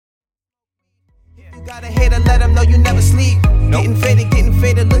Got a hater, let him know you never sleep. Getting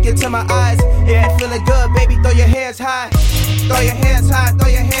faded, look into my eyes. Yeah, feeling good, baby, throw your hands high. Throw your hands high, throw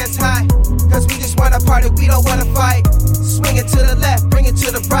your hands high. Cause we just wanna party, we don't wanna fight. Swing it to the left, bring it to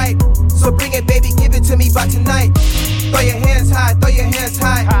the right. So bring it, baby, give it to me by tonight. Throw your hands high, throw your hands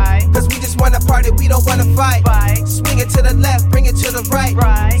high. Cause we just wanna party, we don't wanna fight. Swing it to the left, bring it to the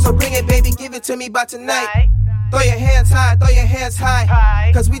right. So bring it, baby, give it to me by tonight. Throw your hands high, throw your hands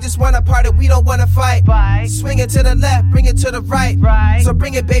high. Cause we just wanna party, we don't wanna fight. Swing it to the left, bring it to the right. So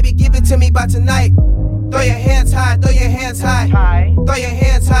bring it, baby, give it to me by tonight. Throw your hands high, throw your hands high. Throw your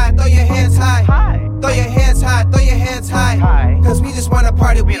hands high, throw your hands high. Throw your hands high, throw your hands high. Cause we just wanna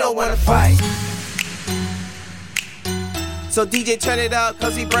party, we don't wanna fight. So DJ, turn it up,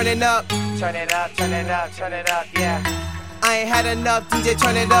 cause we burning up. Turn it up, turn it up, turn it up, yeah. I ain't had enough, DJ,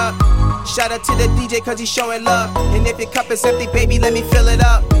 turn it up. Shout out to the DJ cause he's showing love. And if your cup is empty, baby, let me fill it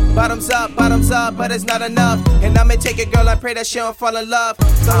up. Bottoms up, but it's not enough. And I'ma take it, girl, I pray that she don't fall in love.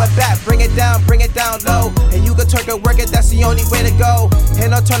 Throw it back, bring it down low. And you can twerk it, work it, that's the only way to go.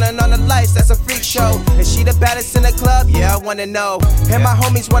 Ain't no turning on the lights, that's a freak show. Is she the baddest in the club? Yeah, I wanna know. And my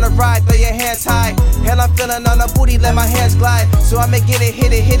homies wanna ride, throw your hands high. And I'm feeling on the booty, let my hands glide. So I'ma get it,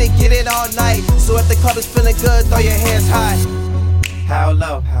 hit it, get it all night. So if the club is feeling good, throw your hands high. How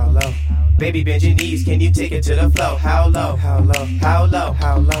low? How low? Baby, bend your knees, can you take it to the flow? How low? How low? How low?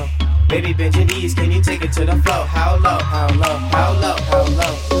 How low? Baby, bend your knees, can you take it to the flow? How low? How low? How low? How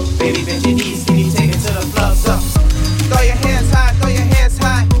low? Baby, bend your knees, can you take it to the flow? So, throw your hands high, throw your hands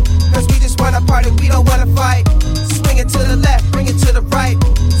high. Cause we just wanna party, we don't wanna fight. Swing it to the left, bring it to the right.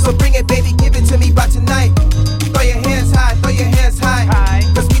 So bring it, baby, give it to me by tonight. Throw your hands high, throw your hands high.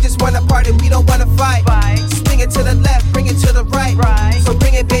 Cause we just wanna party, we don't wanna fight. Swing it to the left, bring it to the right. So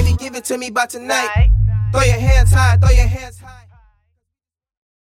bring it, baby, give it to me by tonight. Throw your hands high, throw your hands high.